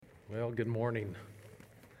Well, good morning.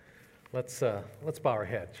 Let's bow our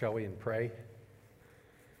head, shall we, and pray.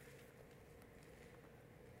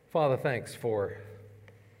 Father, thanks for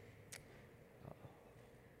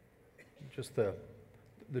just the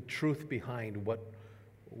truth behind what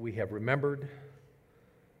we have remembered,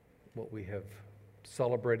 what we have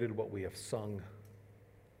celebrated, what we have sung.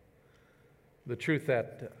 The truth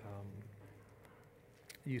that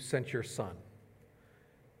you sent your Son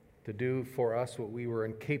to do for us what we were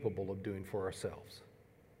incapable of doing for ourselves.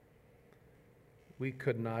 We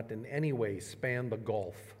could not in any way span the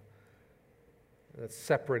gulf that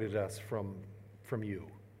separated us from you.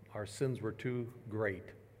 Our sins were too great.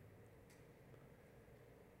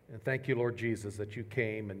 And thank you, Lord Jesus, that you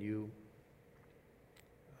came and you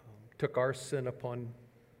took our sin upon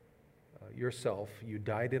yourself. You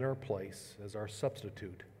died in our place as our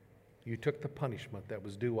substitute. You took the punishment that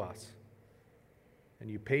was due us. And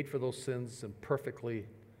you paid for those sins and perfectly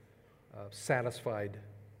satisfied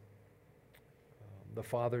the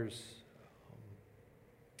Father's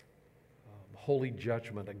holy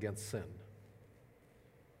judgment against sin.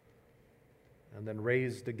 And then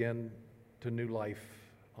raised again to new life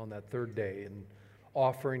on that third day and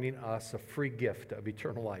offering us a free gift of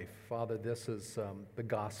eternal life. Father, this is the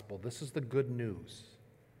gospel. This is the good news.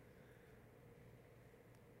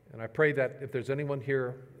 And I pray that if there's anyone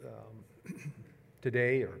here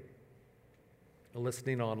today or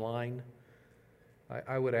listening online,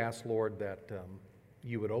 I would ask, Lord, that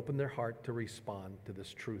you would open their heart to respond to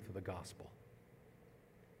this truth of the gospel.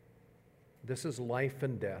 This is life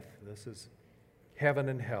and death. This is heaven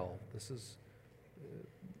and hell. This is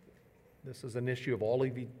an issue of all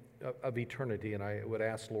of eternity, and I would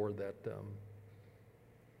ask, Lord, that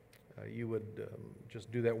you would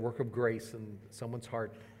just do that work of grace in someone's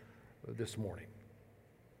heart this morning.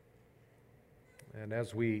 And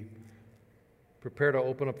as we prepare to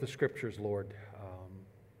open up the Scriptures, Lord,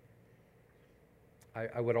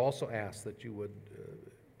 I would also ask that you would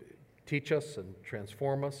teach us and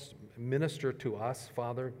transform us, minister to us,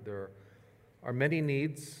 Father. There are many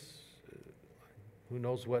needs. Who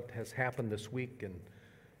knows what has happened this week in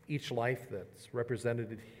each life that's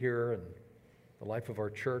represented here and the life of our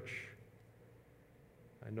church.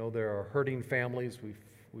 I know there are hurting families.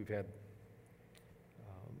 We've had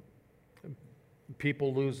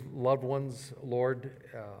people lose loved ones, Lord,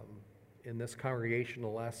 in this congregation the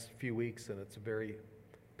last few weeks, and it's very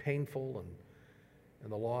painful,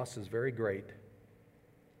 and the loss is very great.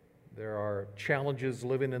 There are challenges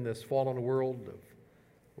living in this fallen world,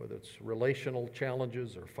 whether it's relational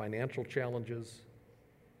challenges or financial challenges.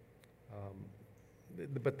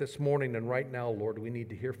 But this morning and right now, Lord, we need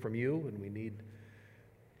to hear from you, and we need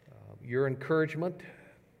your encouragement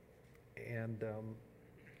and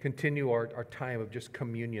continue our time of just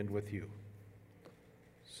communion with you.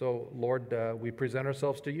 So, Lord, we present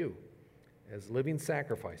ourselves to you as living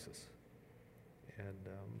sacrifices, and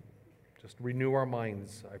just renew our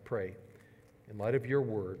minds, I pray, in light of your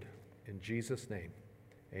word. In Jesus' name,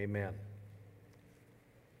 amen.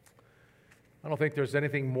 I don't think there's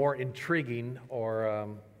anything more intriguing or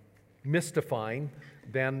mystifying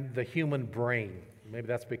than the human brain. Maybe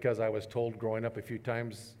that's because I was told growing up a few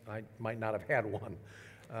times I might not have had one.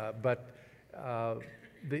 But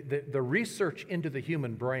the research into the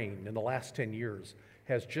human brain in the last 10 years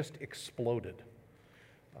has just exploded.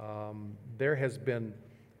 There has been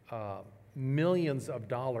millions of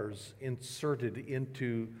dollars inserted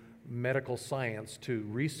into medical science to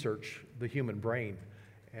research the human brain,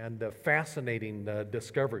 and fascinating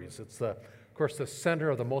discoveries. It's, of course, the center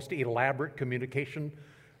of the most elaborate communication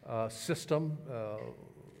system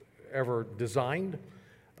ever designed.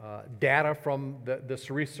 Data from this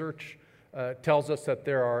research tells us that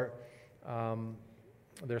there are,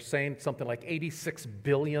 they're saying something like 86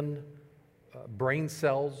 billion brain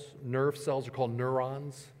cells. Nerve cells are called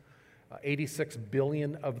neurons. 86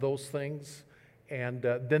 billion of those things. And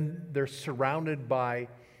then they're surrounded by,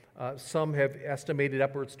 some have estimated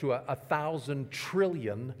upwards to 1,000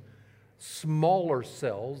 trillion smaller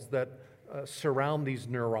cells that surround these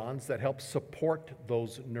neurons that help support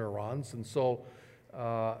those neurons. And so,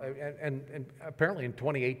 and apparently in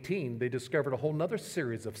 2018, they discovered a whole other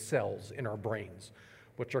series of cells in our brains,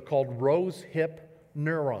 which are called rose hip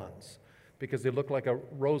neurons, because they look like a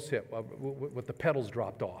rose hip with the petals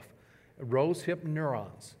dropped off. Rose hip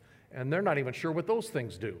neurons. And they're not even sure what those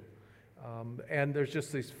things do. And there's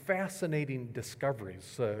just these fascinating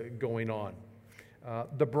discoveries going on.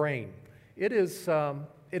 The brain. It is a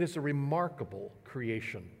remarkable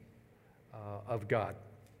creation of God.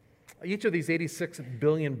 Each of these 86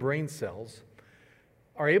 billion brain cells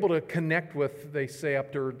are able to connect with, they say,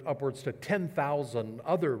 upwards to 10,000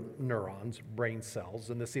 other neurons, brain cells,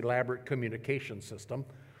 in this elaborate communication system.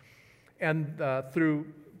 And through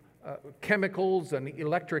chemicals and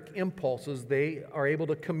electric impulses, they are able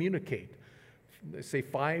to communicate, they say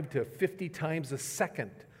 5 to 50 times a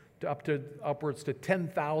second, to upwards to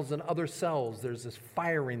 10,000 other cells. There's this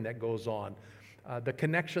firing that goes on. The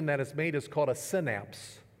connection that is made is called a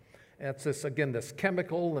synapse. It's this, again, this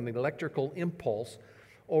chemical and electrical impulse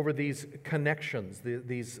over these connections,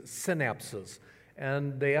 these synapses.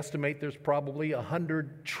 And they estimate there's probably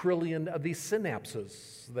 100 trillion of these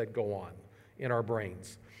synapses that go on in our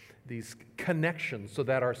brains. These connections so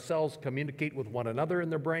that our cells communicate with one another in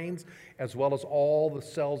their brains, as well as all the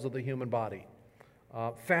cells of the human body.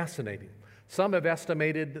 Fascinating. Some have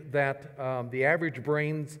estimated that the average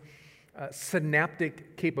brain's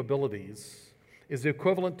synaptic capabilities is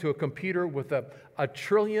equivalent to a computer with a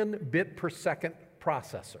trillion bit per second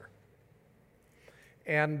processor.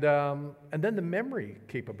 And then the memory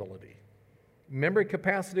capability. Memory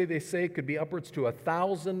capacity, they say, could be upwards to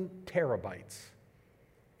 1,000 terabytes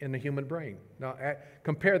in the human brain. Now,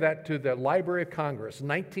 compare that to the Library of Congress,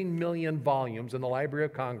 19 million volumes in the Library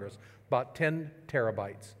of Congress, about 10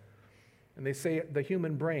 terabytes. And they say the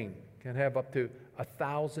human brain can have up to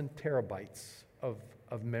 1,000 terabytes of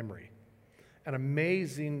memory. An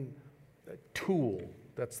amazing tool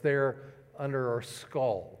that's there under our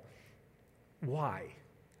skull. Why?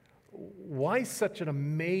 Why such an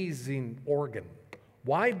amazing organ?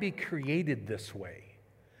 Why be created this way?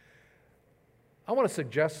 I want to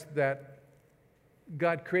suggest that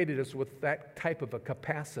God created us with that type of a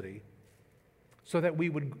capacity so that we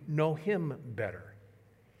would know Him better.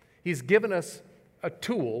 He's given us a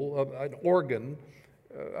tool, an organ,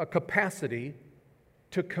 a capacity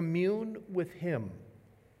to commune with Him.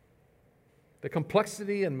 The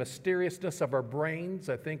complexity and mysteriousness of our brains,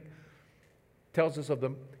 I think, tells us of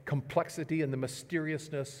the complexity and the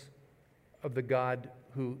mysteriousness of the God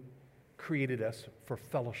who created us for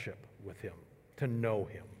fellowship with Him, to know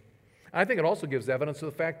Him. I think it also gives evidence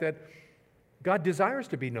of the fact that God desires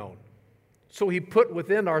to be known. So He put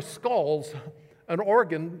within our skulls an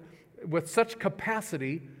organ with such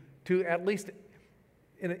capacity to, at least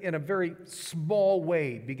in a very small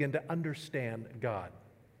way, begin to understand God.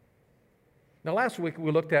 Now, last week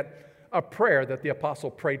we looked at a prayer that the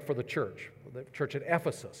apostle prayed for the church at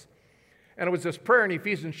Ephesus. And it was this prayer in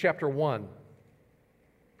Ephesians chapter 1.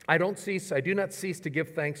 I do not cease to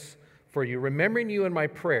give thanks for you, remembering you in my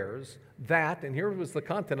prayers, that, and here was the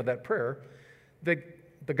content of that prayer,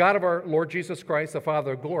 the God of our Lord Jesus Christ, the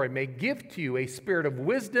Father of glory, may give to you a spirit of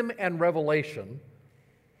wisdom and revelation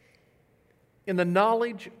in the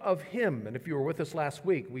knowledge of Him. And if you were with us last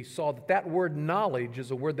week, we saw that word knowledge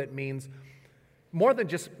is a word that means more than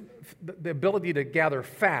just the ability to gather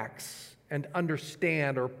facts and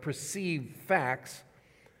understand or perceive facts.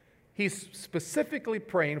 He's specifically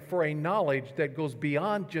praying for a knowledge that goes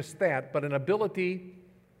beyond just that, but an ability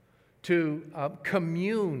to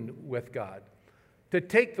commune with God, to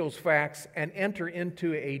take those facts and enter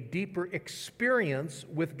into a deeper experience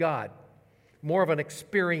with God, more of an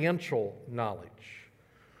experiential knowledge.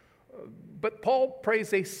 But Paul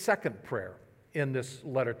prays a second prayer in this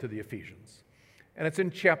letter to the Ephesians, and it's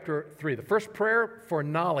in chapter 3. The first prayer for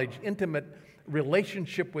knowledge, intimate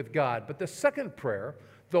relationship with God, but the second prayer,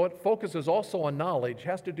 though it focuses also on knowledge,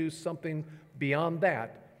 has to do something beyond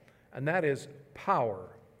that, and that is power.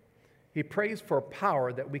 He prays for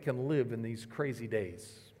power that we can live in these crazy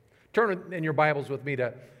days. Turn in your Bibles with me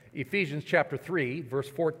to Ephesians chapter 3, verse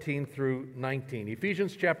 14 through 19.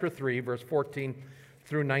 Ephesians chapter 3, verse 14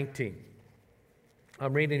 through 19.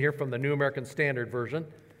 I'm reading here from the New American Standard Version,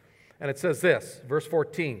 and it says this, verse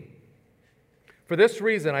 14. For this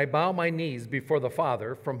reason I bow my knees before the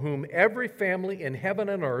Father, from whom every family in heaven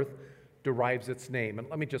and earth derives its name. And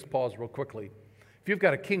let me just pause real quickly. If you've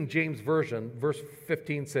got a King James Version, verse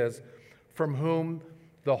 15 says, from whom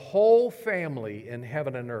the whole family in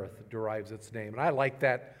heaven and earth derives its name. And I like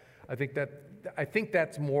that. I think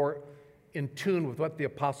that's more in tune with what the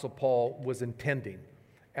Apostle Paul was intending,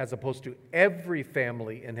 as opposed to every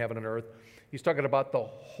family in heaven and earth. He's talking about the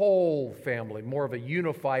whole family, more of a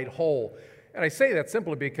unified whole. And I say that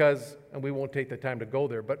simply because, and we won't take the time to go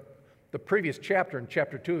there, but the previous chapter, in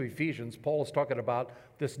chapter 2 of Ephesians, Paul is talking about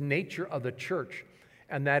this nature of the church,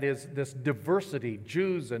 and that is this diversity.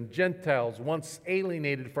 Jews and Gentiles, once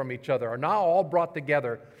alienated from each other, are now all brought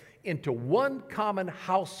together into one common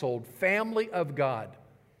household, family of God.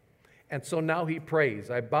 And so now he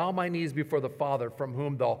prays, I bow my knees before the Father, from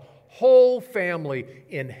whom the whole family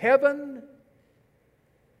in heaven,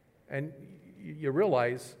 and you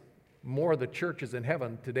realize more of the church is in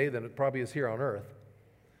heaven today than it probably is here on earth.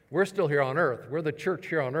 We're still here on earth. We're the church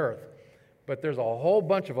here on earth. But there's a whole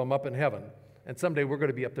bunch of them up in heaven, and someday we're going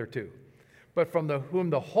to be up there too. But from whom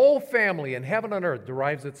the whole family in heaven and earth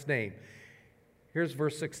derives its name. Here's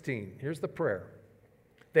verse 16. Here's the prayer.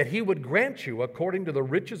 That he would grant you, according to the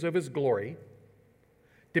riches of his glory,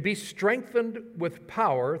 to be strengthened with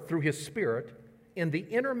power through his Spirit in the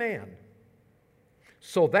inner man,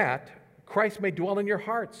 so that Christ may dwell in your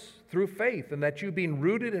hearts through faith, and that you, being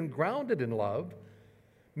rooted and grounded in love,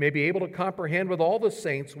 may be able to comprehend with all the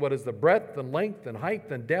saints what is the breadth and length and height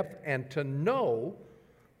and depth, and to know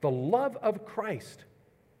the love of Christ,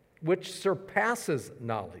 which surpasses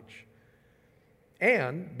knowledge,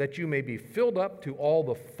 and that you may be filled up to all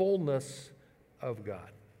the fullness of God.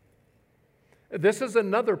 This is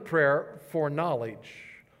another prayer for knowledge,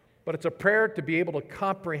 but it's a prayer to be able to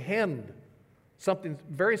comprehend something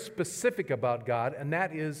very specific about God, and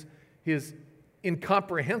that is his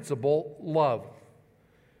incomprehensible love.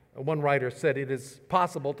 One writer said it is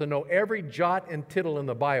possible to know every jot and tittle in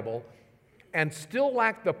the Bible and still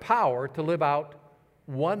lack the power to live out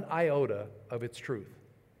one iota of its truth.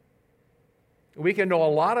 We can know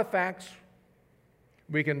a lot of facts.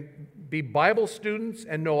 We can be Bible students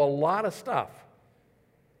and know a lot of stuff.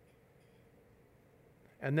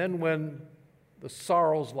 And then when the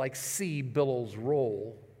sorrows like sea billows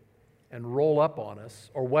roll and roll up on us,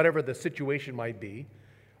 or whatever the situation might be,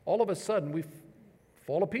 all of a sudden we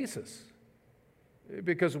fall to pieces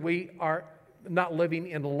because we are not living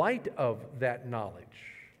in light of that knowledge.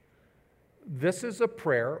 This is a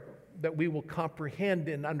prayer that we will comprehend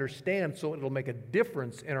and understand so it'll make a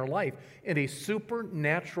difference in our life in a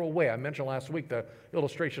supernatural way. I mentioned last week the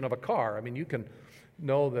illustration of a car. I mean, you can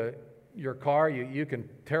know your car, you can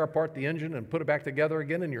tear apart the engine and put it back together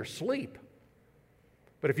again in your sleep.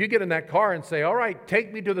 But if you get in that car and say, all right,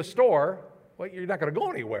 take me to the store, well, you're not going to go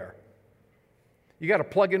anywhere. You got to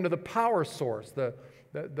plug into the power source, the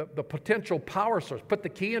potential power source. Put the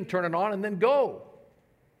key in, turn it on, and then go.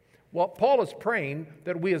 Well, Paul is praying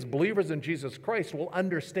that we as believers in Jesus Christ will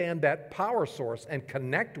understand that power source and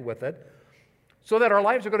connect with it so that our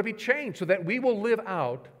lives are going to be changed, so that we will live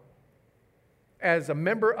out as a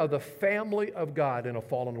member of the family of God in a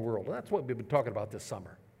fallen world. And that's what we've been talking about this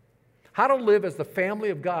summer. How to live as the family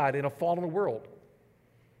of God in a fallen world.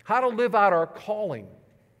 How to live out our calling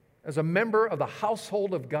as a member of the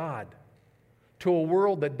household of God to a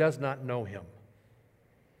world that does not know him.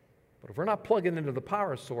 But if we're not plugging into the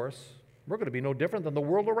power source, we're going to be no different than the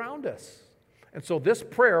world around us. And so this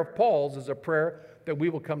prayer of Paul's is a prayer that we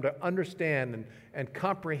will come to understand and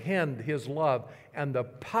comprehend his love and the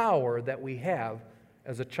power that we have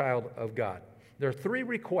as a child of God. There are 3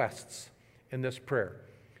 requests in this prayer.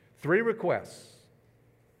 3 requests.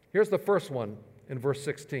 Here's the first one in verse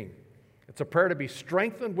 16. It's a prayer to be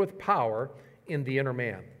strengthened with power in the inner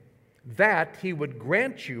man, that he would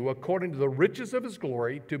grant you, according to the riches of his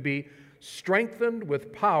glory, to be strengthened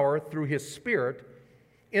with power through his Spirit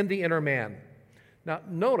in the inner man. Now,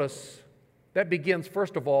 notice that begins,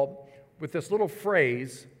 first of all, with this little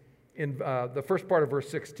phrase in the first part of verse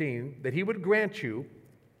 16, that he would grant you,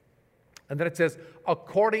 and then it says,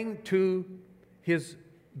 according to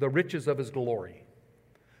the riches of his glory.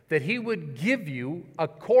 That he would give you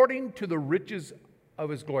according to the riches of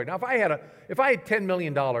his glory. Now, if I had $10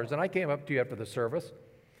 million and I came up to you after the service,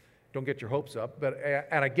 don't get your hopes up,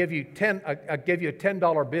 and I give you a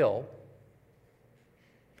 $10 bill,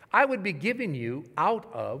 I would be giving you out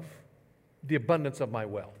of the abundance of my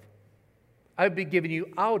wealth. I would be giving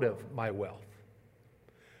you out of my wealth.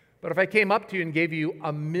 But if I came up to you and gave you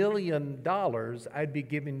 $1 million, I'd be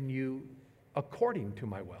giving you according to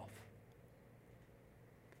my wealth,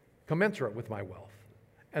 commensurate with my wealth.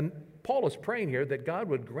 And Paul is praying here that God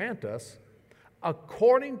would grant us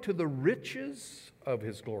according to the riches of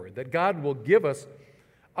his glory, that God will give us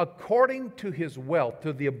according to his wealth,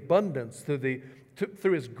 to the abundance,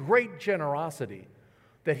 through his great generosity,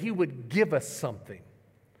 that he would give us something.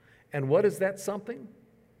 And what is that something?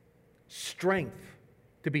 Strength.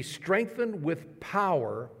 To be strengthened with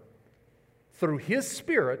power through his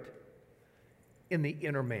Spirit in the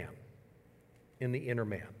inner man. In the inner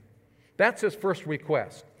man. That's his first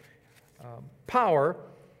request. Power,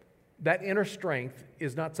 that inner strength,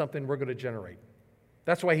 is not something we're going to generate.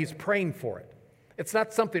 That's why he's praying for it. It's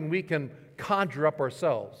not something we can conjure up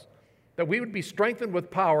ourselves. That we would be strengthened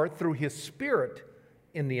with power through his Spirit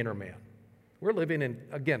in the inner man. We're living in,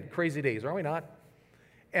 again, crazy days, are we not?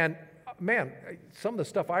 And man, some of the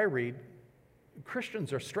stuff I read,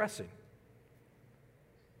 Christians are stressing.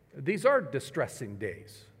 These are distressing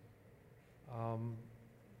days.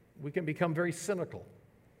 We can become very cynical.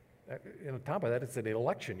 On top of that, it's an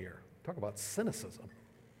election year. Talk about cynicism.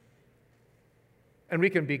 And we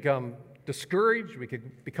can become discouraged, we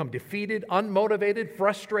can become defeated, unmotivated,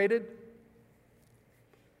 frustrated.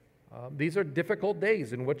 These are difficult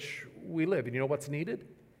days in which we live. And you know what's needed?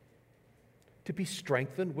 To be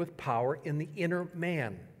strengthened with power in the inner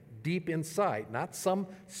man, deep inside. Not some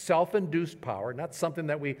self-induced power, not something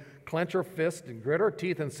that we clench our fist and grit our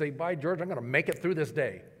teeth and say, by George, I'm going to make it through this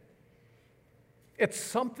day. It's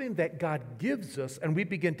something that God gives us, and we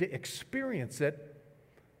begin to experience it,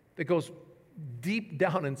 that goes deep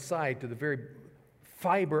down inside to the very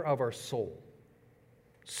fiber of our soul.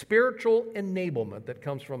 Spiritual enablement that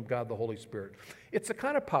comes from God the Holy Spirit. It's a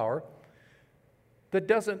kind of power that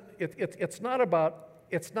doesn't, it's not about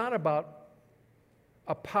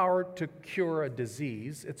a power to cure a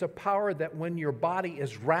disease. It's a power that when your body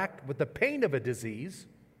is racked with the pain of a disease,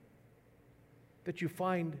 that you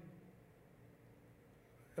find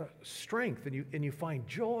strength and you find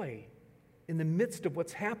joy in the midst of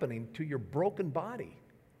what's happening to your broken body.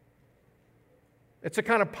 It's a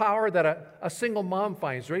kind of power that a single mom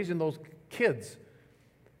finds raising those kids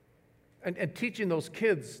and teaching those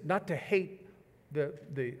kids not to hate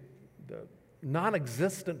the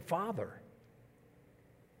non-existent father.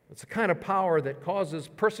 It's a kind of power that causes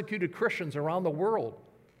persecuted Christians around the world,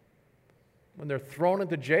 when they're thrown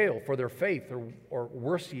into jail for their faith, or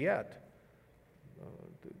worse yet,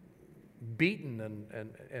 beaten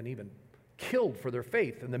and even killed for their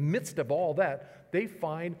faith. In the midst of all that, they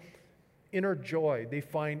find inner joy, they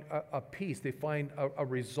find a peace, they find a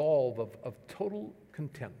resolve of total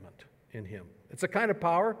contentment in Him. It's a kind of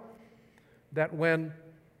power that when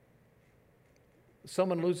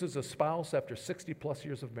someone loses a spouse after 60 plus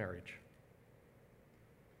years of marriage,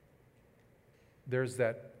 there's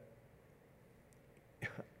that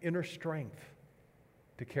inner strength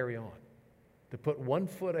to carry on, to put one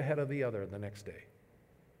foot ahead of the other the next day.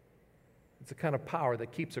 It's a kind of power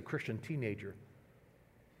that keeps a Christian teenager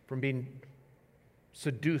from being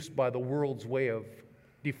seduced by the world's way of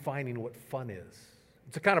defining what fun is.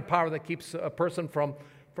 It's a kind of power that keeps a person from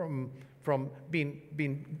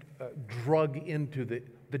being drug into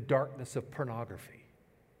the darkness of pornography.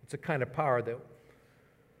 It's a kind of power that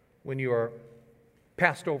when you are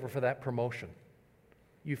passed over for that promotion,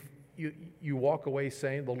 you walk away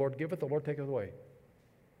saying, the Lord giveth, the Lord taketh away.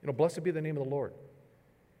 Blessed be the name of the Lord.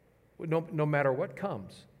 No matter what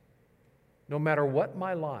comes, no matter what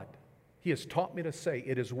my lot, He has taught me to say,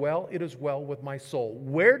 it is well with my soul.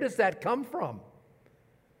 Where does that come from?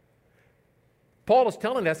 Paul is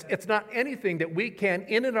telling us it's not anything that we can,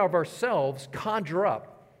 in and of ourselves, conjure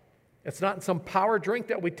up. It's not some power drink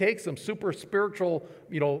that we take, some super spiritual,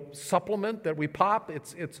 supplement that we pop.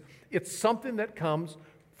 It's something that comes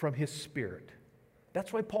from His Spirit.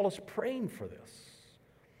 That's why Paul is praying for this.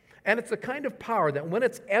 And it's the kind of power that when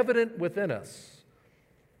it's evident within us,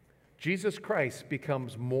 Jesus Christ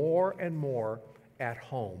becomes more and more at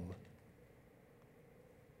home.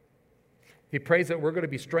 He prays that we're going to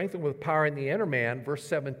be strengthened with power in the inner man, verse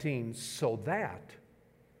 17, so that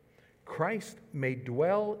Christ may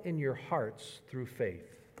dwell in your hearts through faith.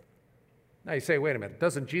 Now you say, wait a minute,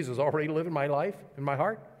 doesn't Jesus already live in my life, in my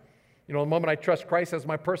heart? The moment I trust Christ as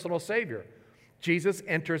my personal Savior, Jesus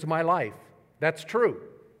enters my life. That's true.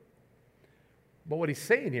 But what he's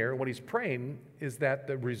saying here, what he's praying, is that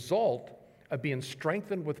the result of being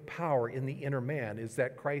strengthened with power in the inner man is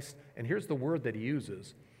that Christ, and here's the word that he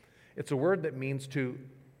uses, it's a word that means to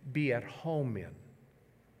be at home in,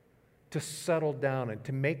 to settle down in,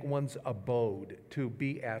 to make one's abode, to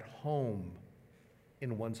be at home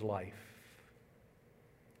in one's life.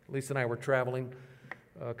 Lisa and I were traveling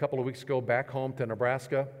a couple of weeks ago back home to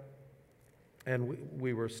Nebraska, and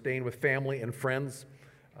we were staying with family and friends.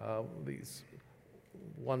 This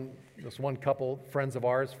one couple, friends of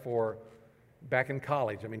ours for back in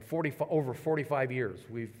college. Over 45 years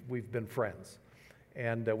we've been friends.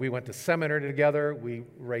 And we went to seminary together. We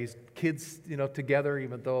raised kids, together,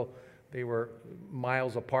 even though they were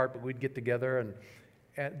miles apart, but we'd get together.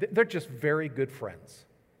 And they're just very good friends.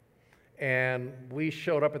 And we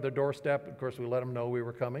showed up at their doorstep. Of course, we let them know we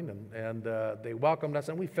were coming, and they welcomed us,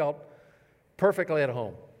 and we felt perfectly at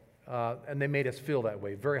home. And they made us feel that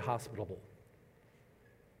way, very hospitable.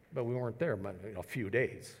 But we weren't there a few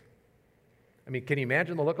days. Can you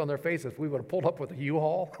imagine the look on their face if we would have pulled up with a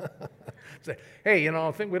U-Haul? Say, hey,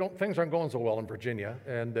 things aren't going so well in Virginia,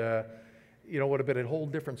 and it would have been a whole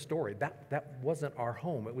different story. That wasn't our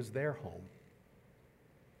home; it was their home.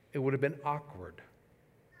 It would have been awkward,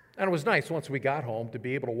 and it was nice once we got home to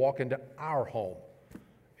be able to walk into our home,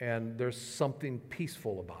 and there's something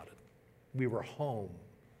peaceful about it. We were home.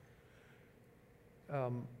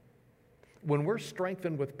 When we're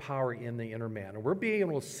strengthened with power in the inner man, and we're being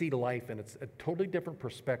able to see life in a totally different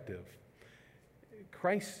perspective,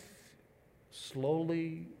 Christ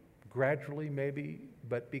slowly, gradually maybe,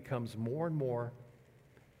 but becomes more and more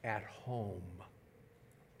at home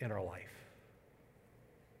in our life.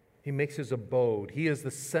 He makes his abode. He is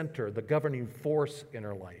the center, the governing force in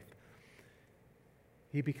our life.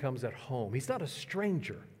 He becomes at home. He's not a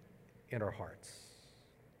stranger in our hearts.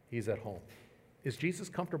 He's at home. Is Jesus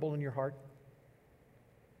comfortable in your heart?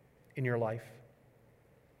 In your life?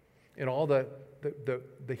 In all the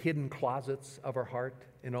hidden closets of our heart?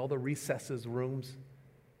 In all the recesses, rooms?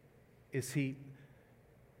 Is he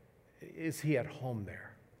at home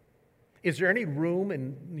there? Is there any room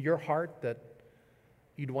in your heart that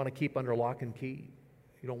you'd want to keep under lock and key?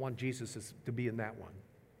 You don't want Jesus to be in that one.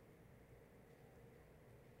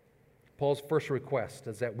 Paul's first request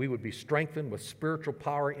is that we would be strengthened with spiritual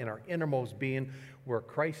power in our innermost being, where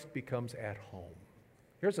Christ becomes at home.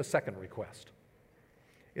 Here's a second request.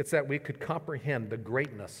 It's that we could comprehend the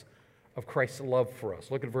greatness of Christ's love for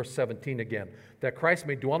us. Look at verse 17 again. That Christ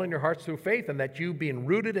may dwell in your hearts through faith, and that you, being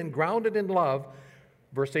rooted and grounded in love,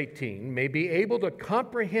 verse 18, may be able to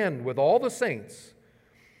comprehend with all the saints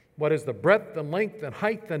what is the breadth and length and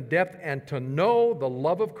height and depth, and to know the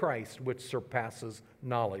love of Christ, which surpasses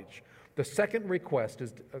knowledge. The second request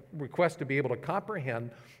is a request to be able to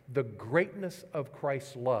comprehend the greatness of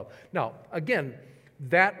Christ's love. Now, again,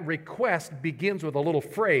 that request begins with a little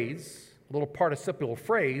phrase, a little participial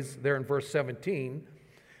phrase there in verse 17,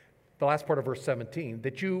 the last part of verse 17,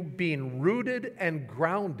 that you being rooted and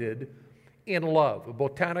grounded in love, a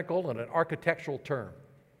botanical and an architectural term.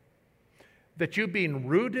 That you being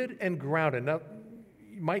rooted and grounded. Now,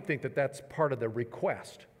 you might think that that's part of the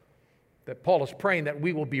request, that Paul is praying that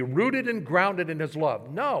we will be rooted and grounded in his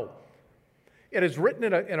love. No. It is written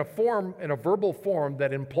in a verbal form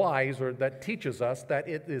that implies or that teaches us that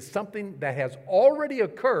it is something that has already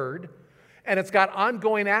occurred and it's got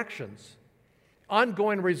ongoing actions,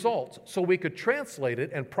 ongoing results. So we could translate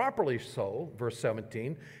it, and properly so, verse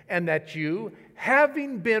 17, and that you,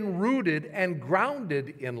 having been rooted and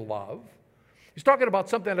grounded in love, he's talking about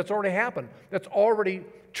something that's already happened, that's already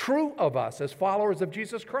true of us as followers of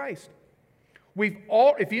Jesus Christ.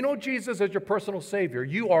 If you know Jesus as your personal Savior,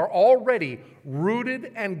 you are already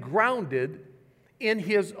rooted and grounded in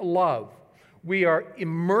his love. We are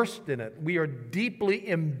immersed in it. We are deeply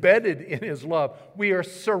embedded in his love. We are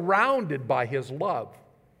surrounded by his love.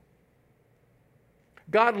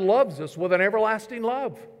 God loves us with an everlasting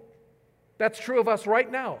love. That's true of us right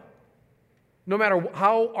now. No matter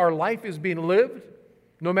how our life is being lived,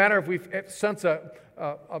 no matter if we've since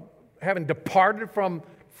having departed from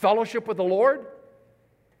fellowship with the Lord,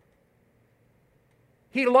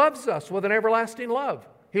 he loves us with an everlasting love.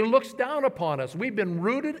 He looks down upon us. We've been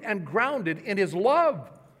rooted and grounded in his love.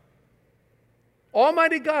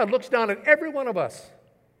 Almighty God looks down at every one of us.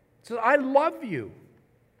 Says, I love you.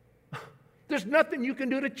 There's nothing you can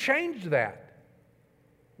do to change that.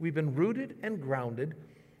 We've been rooted and grounded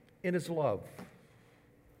in his love.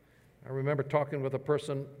 I remember talking with a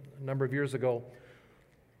person a number of years ago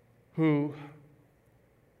who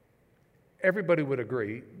everybody would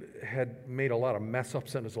agree had made a lot of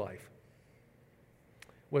mess-ups in his life.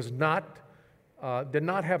 Did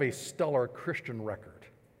not have a stellar Christian record.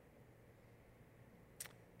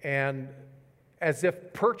 And as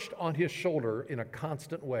if perched on his shoulder in a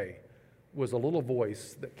constant way was a little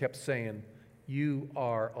voice that kept saying, you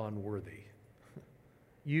are unworthy.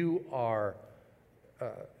 You are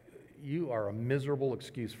a miserable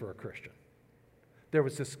excuse for a Christian. There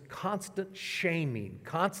was this constant shaming,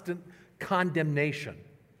 constant condemnation.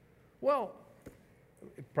 Well,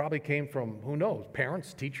 it probably came from, who knows,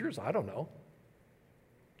 parents, teachers, I don't know.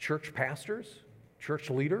 Church pastors, church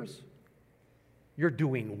leaders. You're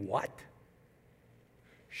doing what?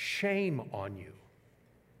 Shame on you.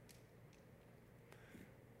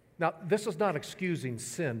 Now, this is not excusing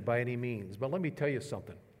sin by any means, but let me tell you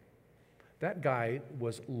something. That guy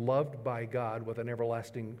was loved by God with an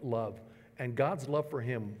everlasting love, and God's love for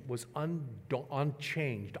him was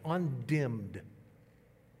unchanged, undimmed.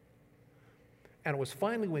 And it was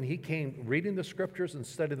finally when he came reading the Scriptures and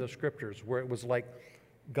studying the Scriptures where it was like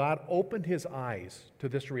God opened his eyes to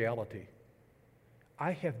this reality.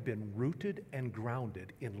 I have been rooted and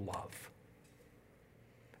grounded in love.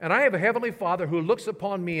 And I have a Heavenly Father who looks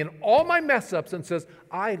upon me in all my mess-ups and says,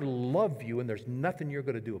 I love you and there's nothing you're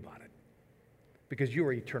going to do about it because you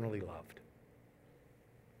are eternally loved.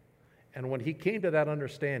 And when he came to that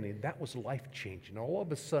understanding, that was life-changing. All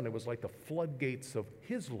of a sudden, it was like the floodgates of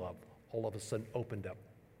his love all of a sudden opened up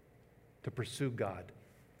to pursue God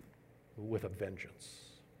with a vengeance.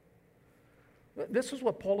 This is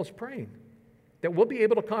what Paul is praying. That we'll be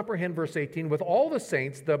able to comprehend, verse 18, with all the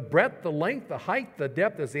saints, the breadth, the length, the height, the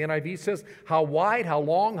depth, as the NIV says, how wide, how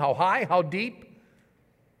long, how high, how deep,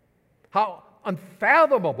 how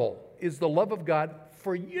unfathomable is the love of God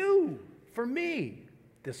for you, for me.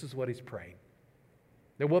 This is what he's praying.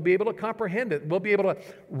 That we'll be able to comprehend it. We'll be able to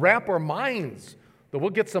wrap our minds, that we'll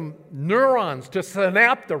get some neurons to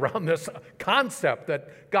synapse around this concept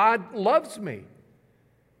that God loves me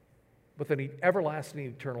with an everlasting,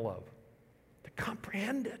 eternal love. To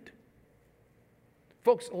comprehend it.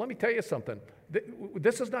 Folks, let me tell you something.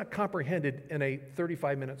 This is not comprehended in a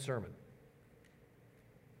 35-minute sermon.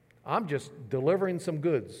 I'm just delivering some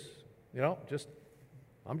goods. I'm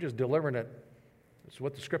just delivering it. It's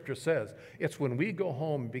what the Scripture says. It's when we go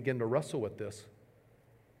home and begin to wrestle with this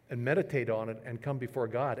and meditate on it and come before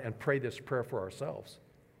God and pray this prayer for ourselves.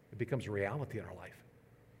 It becomes a reality in our life.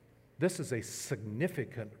 This is a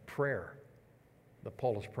significant prayer that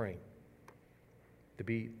Paul is praying. To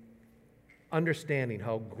be understanding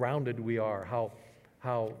how grounded we are,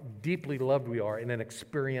 how deeply loved we are in an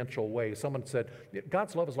experiential way. Someone said,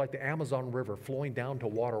 God's love is like the Amazon River flowing down to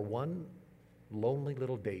water one lonely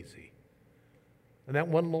little daisy. And that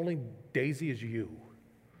one lonely daisy is you.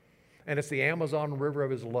 And it's the Amazon River of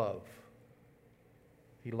his love.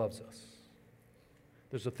 He loves us.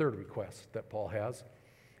 There's a third request that Paul has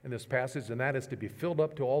in this passage, and that is to be filled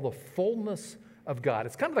up to all the fullness of God.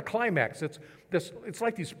 It's kind of the climax. It's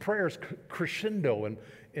like these prayers crescendo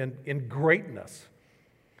in greatness.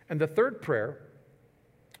 And the third prayer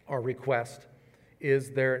or request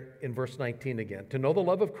is there in verse 19 again. To know the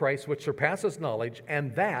love of Christ which surpasses knowledge,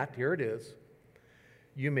 and that, here it is,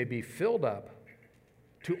 you may be filled up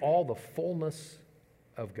to all the fullness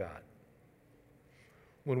of God.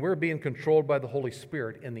 When we're being controlled by the Holy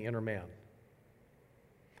Spirit in the inner man,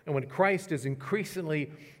 and when Christ is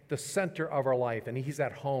increasingly the center of our life, and he's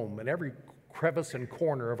at home in every crevice and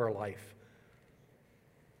corner of our life,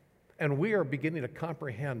 and we are beginning to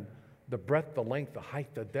comprehend the breadth, the length, the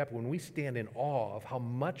height, the depth, when we stand in awe of how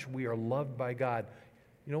much we are loved by God,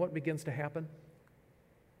 you know what begins to happen?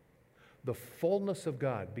 The fullness of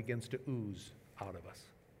God begins to ooze out of us.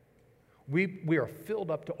 We are filled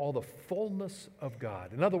up to all the fullness of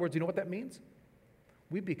God. In other words, you know what that means?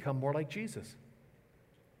 We become more like Jesus.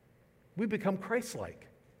 We become Christ-like.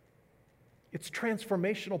 It's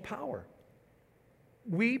transformational power.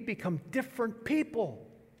 We become different people,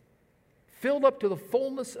 filled up to the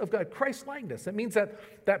fullness of God. Christ-likeness. That means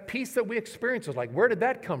that peace that we experience is like, where did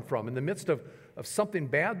that come from? In the midst of something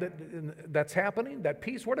bad that's happening, that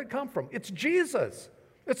peace, where did it come from? It's Jesus.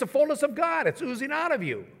 It's the fullness of God. It's oozing out of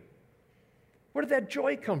you. Where did that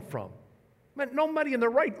joy come from? Man, nobody in their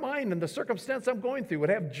right mind in the circumstance I'm going through would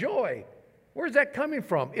have joy. Where's that coming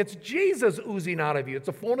from? It's Jesus oozing out of you. It's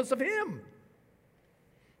the fullness of him.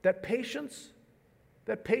 That patience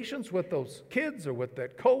with those kids or with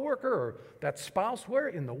that coworker or that spouse, where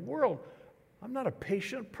in the world? I'm not a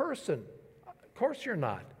patient person. Of course you're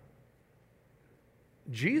not.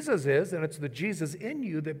 Jesus is, and it's the Jesus in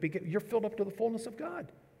you that you're filled up to the fullness of God.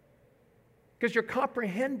 Because you're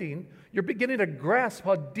comprehending, you're beginning to grasp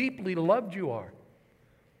how deeply loved you are.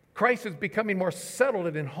 Christ is becoming more settled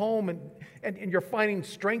and in home, and you're finding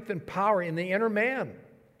strength and power in the inner man.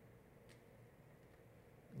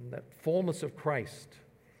 And that fullness of Christ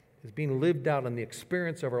is being lived out in the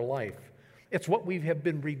experience of our life. It's what we have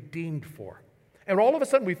been redeemed for. And all of a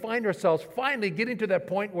sudden we find ourselves finally getting to that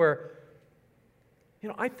point where,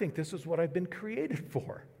 I think this is what I've been created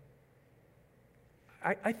for.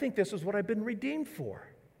 I think this is what I've been redeemed for.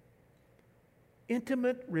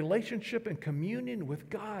 Intimate relationship and communion with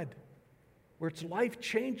God, where it's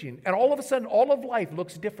life-changing. And all of a sudden, all of life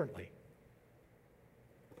looks differently.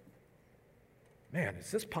 Man, is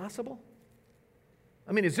this possible?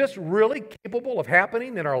 I mean, is this really capable of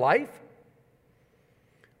happening in our life?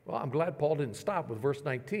 Well, I'm glad Paul didn't stop with verse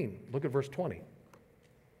 19. Look at verse 20.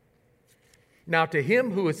 Now, to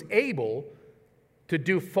him who is able to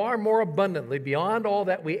do far more abundantly beyond all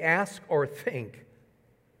that we ask or think,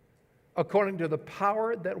 according to the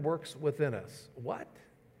power that works within us. What?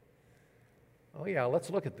 Oh yeah, let's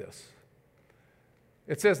look at this.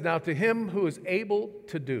 It says, now to him who is able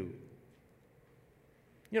to do.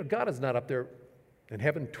 God is not up there in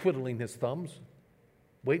heaven twiddling his thumbs,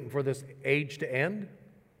 waiting for this age to end.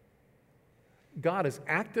 God is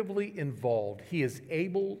actively involved. He is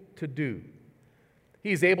able to do.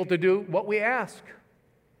 He's able to do what we ask.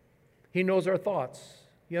 He knows our thoughts.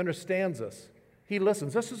 He understands us. He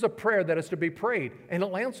listens. This is a prayer that is to be prayed, and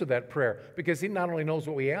he'll answer that prayer because he not only knows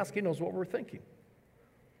what we ask, he knows what we're thinking.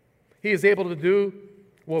 He is able to do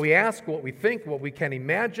what we ask, what we think, what we can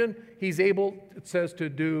imagine. He's able, it says, to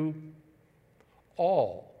do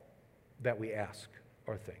all that we ask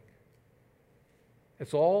or think.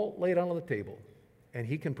 It's all laid out on the table, and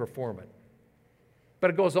He can perform it. But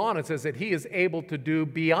it goes on, it says that He is able to do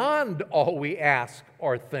beyond all we ask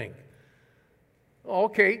or think.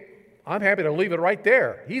 Okay, I'm happy to leave it right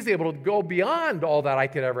there. He's able to go beyond all that I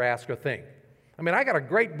could ever ask or think. I mean, I got a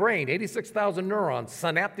great brain, 86,000 neurons,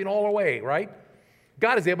 synapting all the way, right?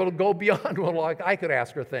 God is able to go beyond what I could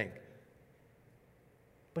ask or think.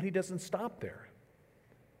 But He doesn't stop there.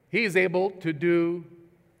 He is able to do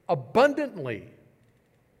abundantly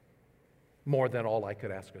more than all I could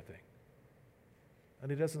ask or think. And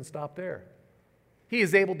He doesn't stop there. He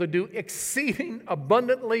is able to do exceeding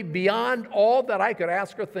abundantly beyond all that I could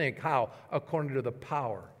ask or think. How? According to the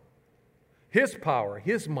power,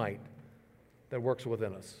 His might that works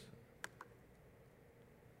within us.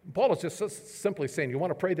 Paul is just simply saying, you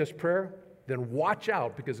want to pray this prayer? Then watch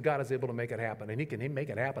out, because God is able to make it happen, and He can make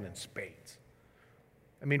it happen in spades.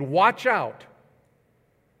 I mean, watch out,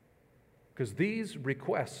 because these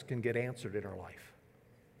requests can get answered in our life.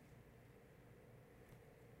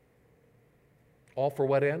 All for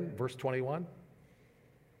what end? Verse 21.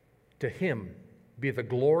 To Him be the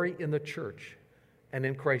glory in the church and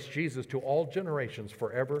in Christ Jesus to all generations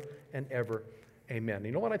forever and ever. Amen.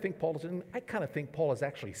 You know what I think Paul is doing? I kind of think Paul is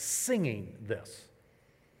actually singing this.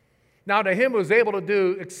 Now, to Him who is able to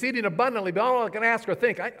do exceeding abundantly beyond all I can ask or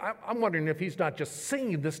think, I'm wondering if he's not just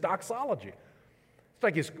singing this doxology. It's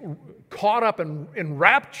like he's caught up in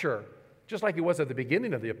rapture, just like he was at the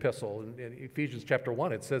beginning of the epistle. In Ephesians chapter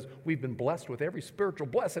 1, it says, we've been blessed with every spiritual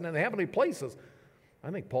blessing in the heavenly places.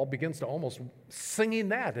 I think Paul begins to almost singing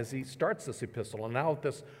that as he starts this epistle. And now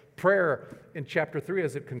this prayer in chapter 3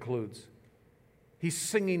 as it concludes. He's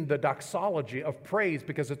singing the doxology of praise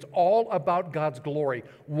because it's all about God's glory.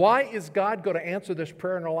 Why is God going to answer this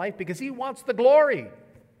prayer in our life? Because He wants the glory.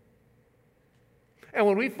 And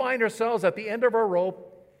when we find ourselves at the end of our rope,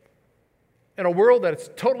 in a world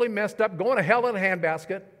that's totally messed up, going to hell in a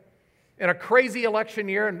handbasket, in a crazy election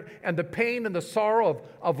year, and the pain and the sorrow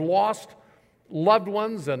of lost loved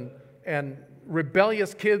ones and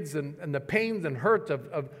rebellious kids and the pains and hurts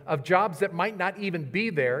of jobs that might not even be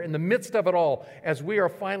there, in the midst of it all, as we are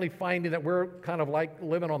finally finding that we're kind of like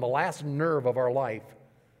living on the last nerve of our life,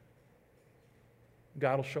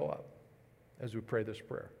 God will show up as we pray this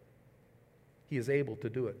prayer. He is able to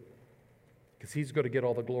do it because He's going to get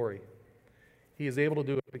all the glory. He is able to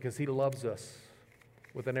do it because He loves us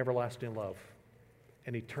with an everlasting love,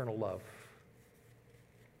 an eternal love.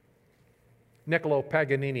 Niccolo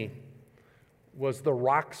Paganini was the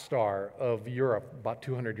rock star of Europe about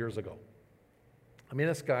 200 years ago. I mean,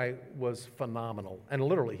 this guy was phenomenal. And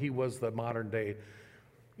literally, he was the modern day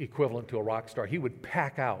equivalent to a rock star. He would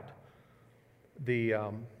pack out the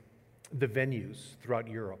venues throughout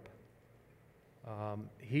Europe.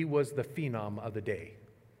 He was the phenom of the day.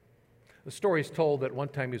 The story is told that one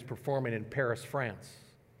time he was performing in Paris, France.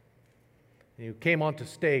 And he came onto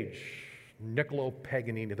stage, Niccolo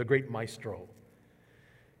Paganini, the great maestro.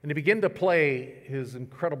 And he began to play his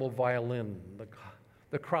incredible violin.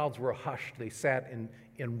 The crowds were hushed. They sat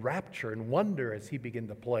in rapture and wonder as he began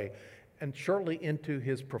to play. And shortly into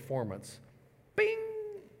his performance, bing,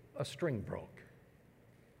 a string broke.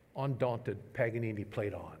 Undaunted, Paganini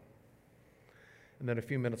played on. And then a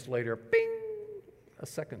few minutes later, bing, a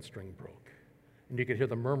second string broke. And you could hear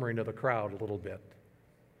the murmuring of the crowd a little bit.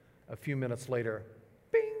 A few minutes later,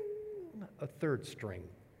 bing, a third string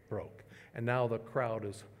broke. And now the crowd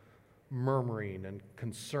is murmuring and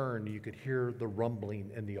concerned. You could hear the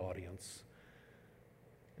rumbling in the audience.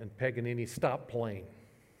 And Paganini stopped playing.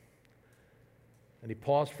 And he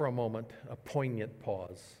paused for a moment, a poignant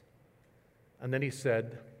pause. And then he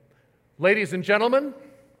said, "Ladies and gentlemen,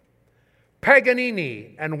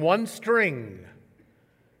 Paganini and one string."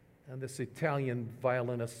 And this Italian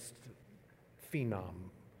violinist phenom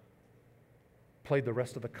played the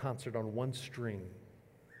rest of the concert on one string,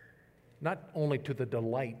 not only to the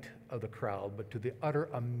delight of the crowd, but to the utter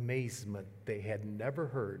amazement. They had never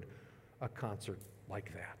heard a concert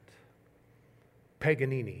like that.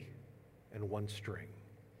 Paganini and one string.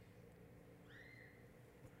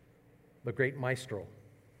 The great maestro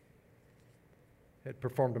had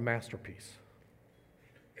performed a masterpiece.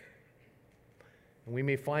 And we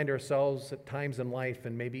may find ourselves at times in life,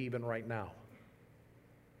 and maybe even right now,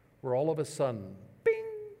 where all of a sudden, bing,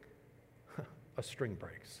 a string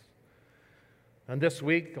breaks. And this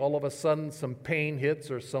week, all of a sudden, some pain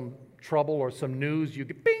hits or some trouble or some news, you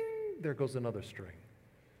get bing, there goes another string.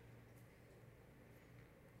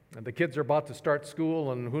 And the kids are about to start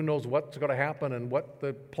school, and who knows what's going to happen and what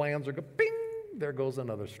the plans are going. Bing! There goes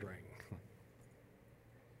another string.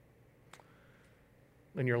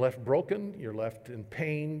 And you're left broken, you're left in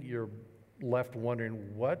pain, you're left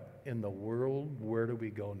wondering, what in the world, where do we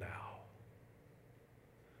go now?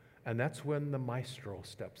 And that's when the maestro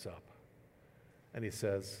steps up and he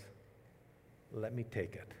says, let me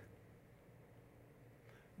take it.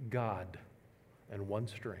 God and one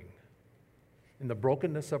string. In the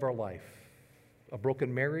brokenness of our life, a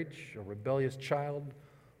broken marriage, a rebellious child,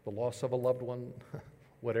 the loss of a loved one,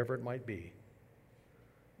 whatever it might be,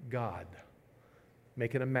 God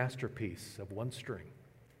making a masterpiece of one string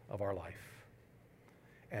of our life.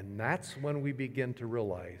 And that's when we begin to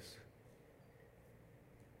realize,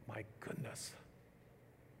 my goodness,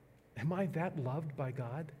 am I that loved by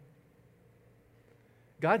God?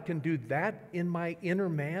 God can do that in my inner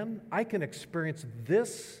man. I can experience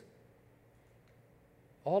this,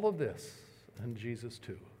 all of this, in Jesus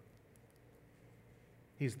too.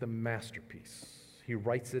 He's the masterpiece. He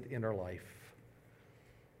writes it in our life.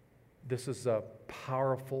 This is a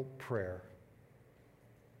powerful prayer.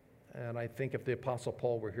 And I think if the Apostle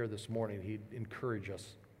Paul were here this morning, he'd encourage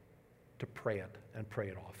us to pray it and pray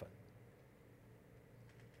it often.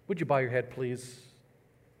 Would you bow your head, please?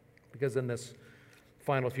 Because in this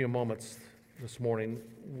final few moments this morning,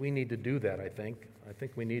 we need to do that, I think. I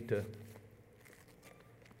think we need to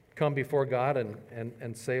come before God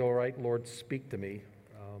and say, all right, Lord, speak to me.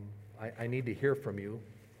 I need to hear from you.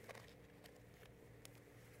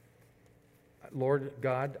 Lord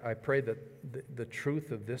God, I pray that the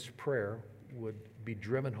truth of this prayer would be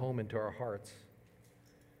driven home into our hearts,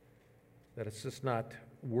 that it's just not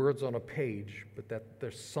words on a page, but that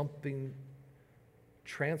there's something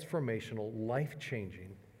transformational,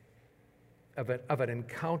 life-changing of an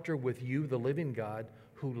encounter with you, the living God,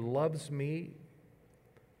 who loves me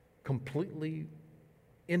completely,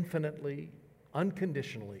 infinitely,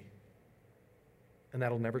 unconditionally, and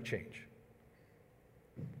that'll never change.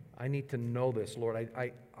 I need to know this, Lord.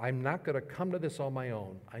 I'm not going to come to this on my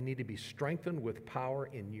own. I need to be strengthened with power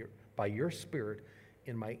by your Spirit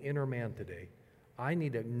in my inner man today. I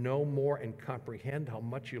need to know more and comprehend how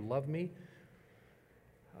much you love me.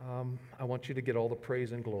 I want you to get all the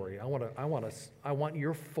praise and glory. I want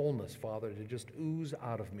your fullness, Father, to just ooze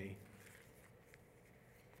out of me.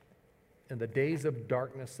 In the days of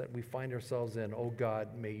darkness that we find ourselves in, oh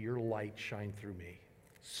God, may your light shine through me.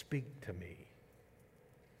 Speak to me.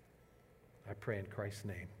 I pray in Christ's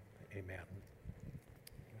name. Amen.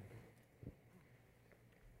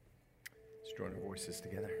 Let's join our voices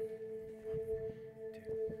together.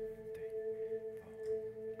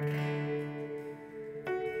 1, 2, 3.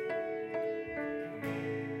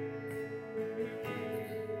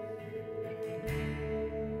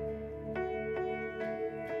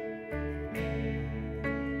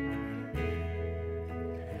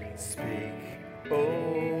 Speak,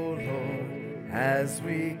 O Lord, as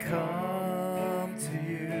we come to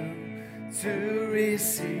you to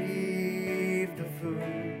receive the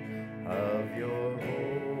food of your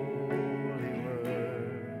holy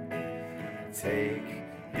word. Take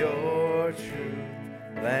your truth,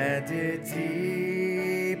 plant it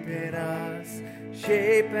deep in us,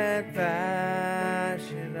 shape and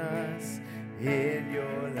fashion us in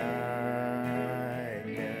your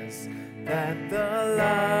likeness, that the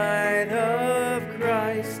light of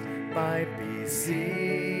Christ might be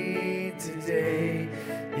seen today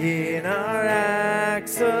in our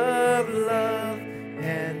acts of love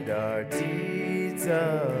and our deeds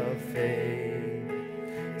of faith.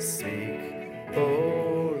 Speak,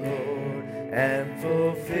 O Lord, and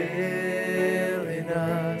fulfill in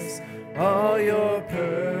us all your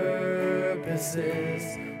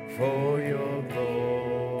purposes for your glory.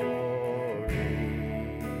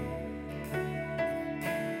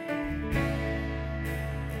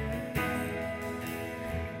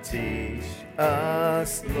 Teach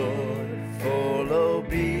us, Lord, full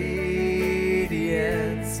obedience,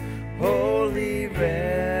 holy reverence,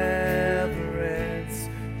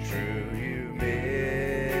 true humility.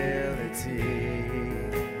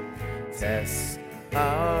 Test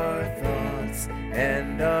our thoughts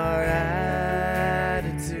and our attitudes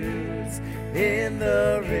in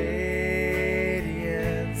the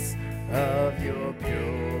radiance of your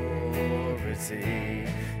purity.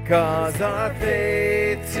 Cause our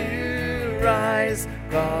faith to rise,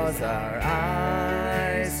 cause our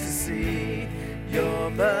eyes to see your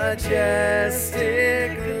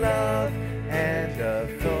majestic love and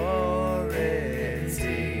authority.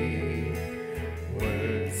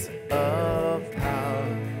 Words of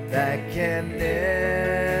power that can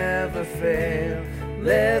never fail,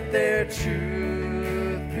 let their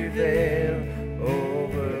truth prevail prevail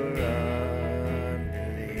over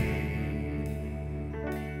unbelief.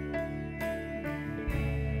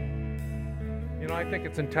 You know, I think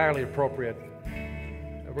it's entirely appropriate.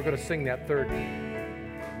 We're going to sing that third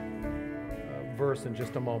verse in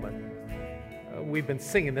just a moment. We've been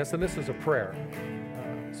singing this, and this is a prayer.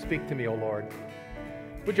 Speak to me, O Lord.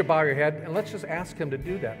 Would you bow your head, and let's just ask him to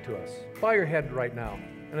do that to us. Bow your head right now,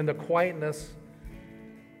 and in the quietness,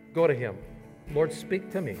 go to him. Lord, speak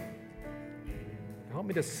to me. Help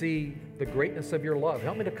me to see the greatness of your love.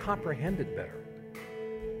 Help me to comprehend it better.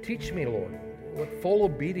 Teach me, Lord, what full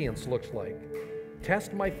obedience looks like.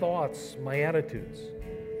 Test my thoughts, my attitudes.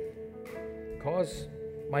 Cause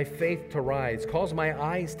my faith to rise. Cause my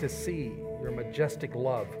eyes to see your majestic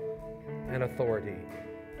love and authority.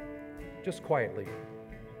 Just quietly,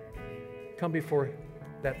 come before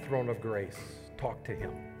that throne of grace. Talk to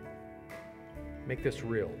him. Make this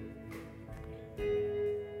real.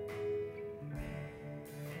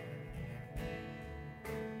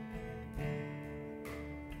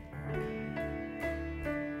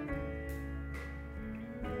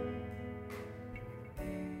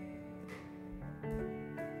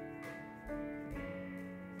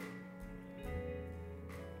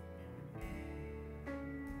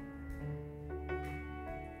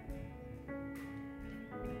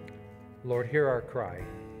 Lord, hear our cry,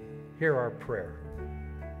 hear our prayer.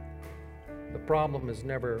 The problem is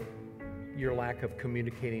never your lack of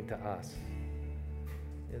communicating to us.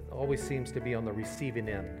 It always seems to be on the receiving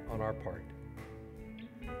end on our part.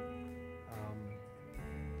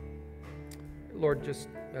 Lord, just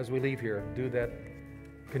as we leave here, do that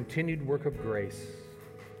continued work of grace,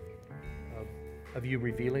 of you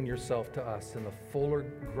revealing yourself to us in a fuller,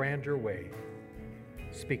 grander way.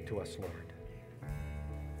 Speak to us, Lord.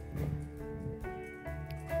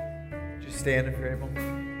 Stand and pray a moment.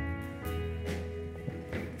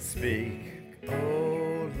 Speak,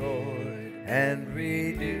 O Lord, and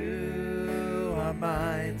renew our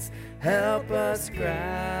minds. Help us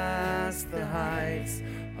grasp the heights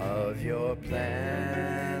of your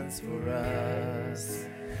plans for us.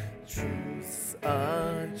 Truths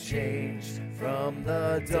unchanged from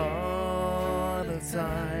the dawn of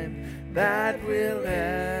time that will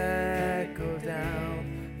echo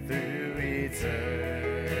down through eternity.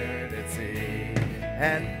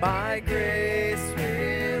 And by grace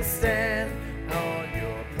we'll stand on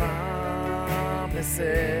your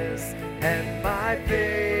promises, and by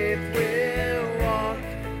faith we'll walk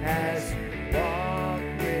as you walk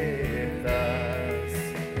with us.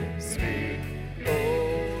 Speak, O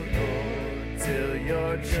Lord, till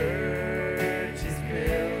your church is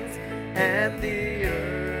built and the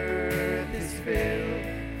earth is filled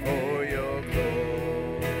for your glory.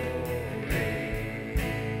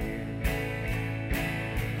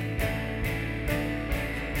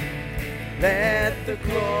 Let the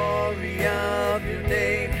glory of your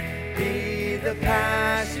name be the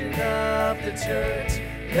passion of the church.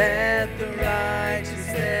 Let the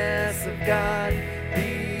righteousness of God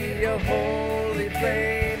be a holy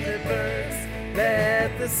flame that burns.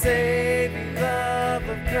 Let the saving love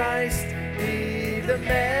of Christ be the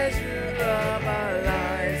measure of our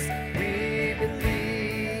lives. We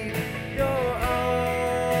believe you're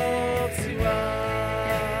all to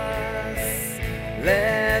us.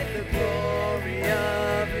 Let the glory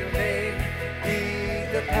of your name be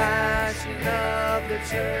the passion of the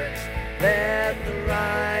church. Let the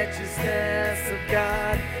righteousness of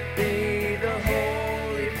God